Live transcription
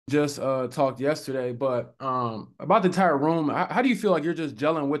just talked yesterday, but about the entire room, how do you feel like you're just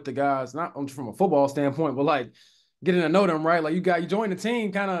gelling with the guys, not only from a football standpoint, but like getting to know them, right? Like you joined the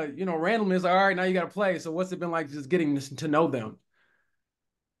team kind of, randomly. It's like, all right, now you got to play. So what's it been like just getting to know them?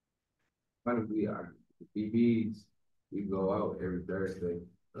 Funny, we are BBs. We go out every Thursday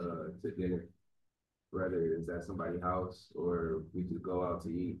to dinner, whether it's at somebody's house or we just go out to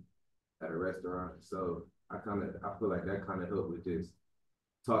eat at a restaurant. So I feel like that kind of helped with just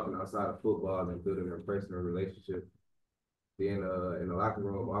talking outside of football and building a personal relationship. Then in the locker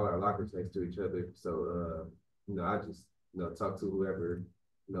room, all our lockers next to each other. So I just talk to whoever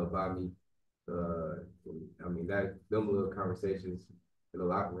by me. I mean that them little conversations in the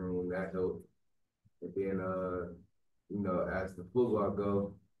locker room that help. And then as the football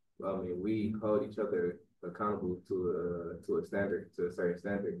go, I mean we hold each other accountable to a standard, to a certain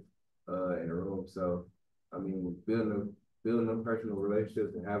standard in the room. So I mean building them personal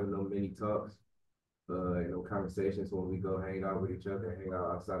relationships and having them many talks conversations when we go hang out with each other, hang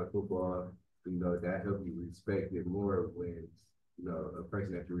out outside of football, that help you respect it more when, a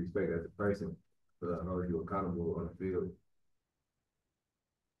person that you respect as a person holds you accountable on the field.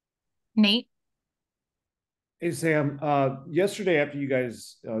 Nate? Hey, Sam. Yesterday, after you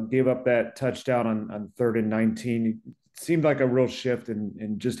guys gave up that touchdown on 3rd and 19, it seemed like a real shift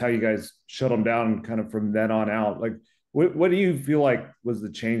in just how you guys shut them down kind of from then on out. Like, what do you feel like was the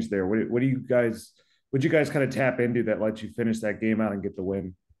change there? What do would you guys kind of tap into that let you finish that game out and get the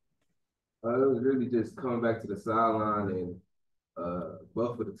win? It was really just coming back to the sideline and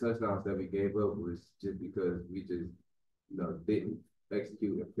both of the touchdowns that we gave up was just because we just, didn't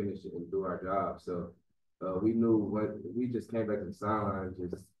execute and finish it and do our job. So we knew what we just came back to the sideline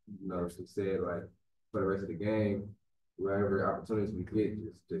and just, she said like for the rest of the game, wherever opportunities we get,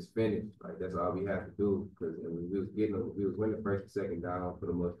 just finish. Like that's all we have to do because we was winning first and second down for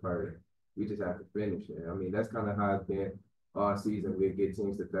the most part. We just have to finish it. I mean, that's kind of how it's been all season. We get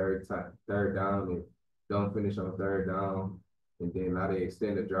teams to third down and don't finish on third down, and then now they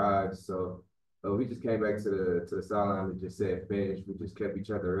extend the drives. So we just came back to the sideline and just said finish. We just kept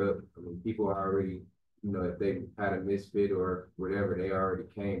each other up. I mean, people are already, if they had a misfit or whatever, they already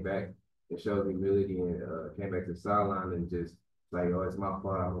came back and showed humility and came back to the sideline and just like, oh, it's my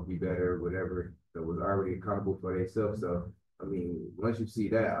fault. I'm gonna be better, whatever. That was already accountable for themselves. So I mean, once you see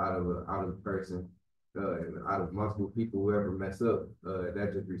that out of a person, and out of multiple people who ever mess up,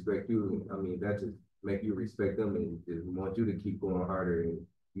 that just respect you. I mean, that just make you respect them and just want you to keep going harder. And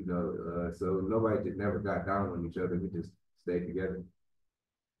so nobody just never got down on each other. We just stayed together.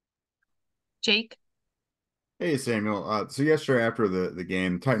 Jake? Hey Samuel. So yesterday after the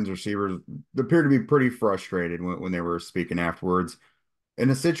game, Titans receivers appeared to be pretty frustrated when they were speaking afterwards. In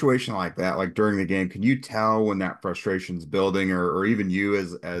a situation like that, like during the game, can you tell when that frustration's building, or even you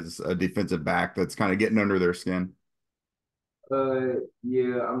as a defensive back that's kind of getting under their skin?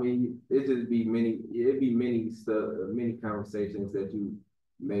 Yeah, I mean, it'd be many stuff, many conversations that you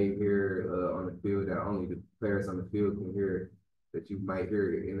may hear on the field that only the players on the field can hear, that you might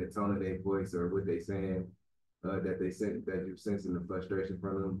hear in the tone of their voice or what they saying, that you're sensing the frustration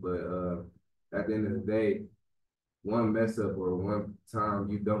from them. But at the end of the day, one mess up or one time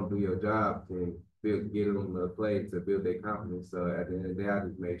you don't do your job can get them to play to build their confidence. So at the end of the day, I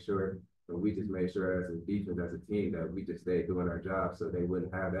just made sure, and we just made sure as a defense, as a team, that we just stayed doing our job so they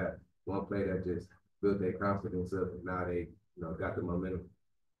wouldn't have that one play that just built their confidence up. And now they, got the momentum.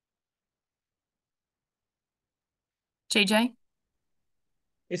 JJ?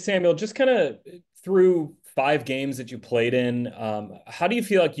 Hey, Samuel, just kind of through 5 games that you played in, how do you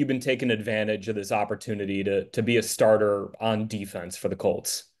feel like you've been taking advantage of this opportunity to be a starter on defense for the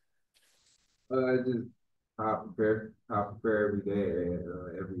Colts? Just I prepare every day and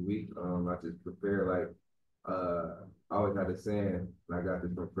every week. I just prepare like I always had a saying, and I got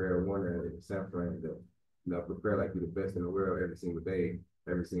this from Fred Warner in San Fran that prepare like you're the best in the world every single day,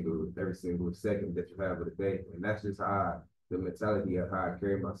 every single second that you have of the day, and that's just the mentality of how I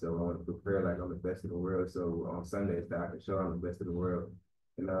carry myself. I want to prepare like I'm the best in the world, so on Sundays that I can show I'm the best in the world,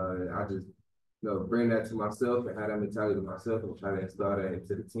 and I just bring that to myself and have that mentality to myself and try to install that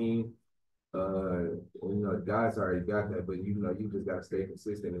into the team. Guys already got that, but you just gotta stay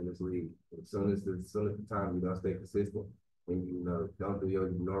consistent in this league. As soon as the time you don't stay consistent and don't do your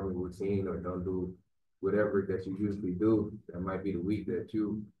normal routine or don't do whatever that you usually do, that might be the week that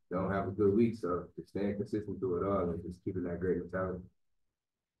you don't have a good week. So just staying consistent through it all and just keeping that great mentality.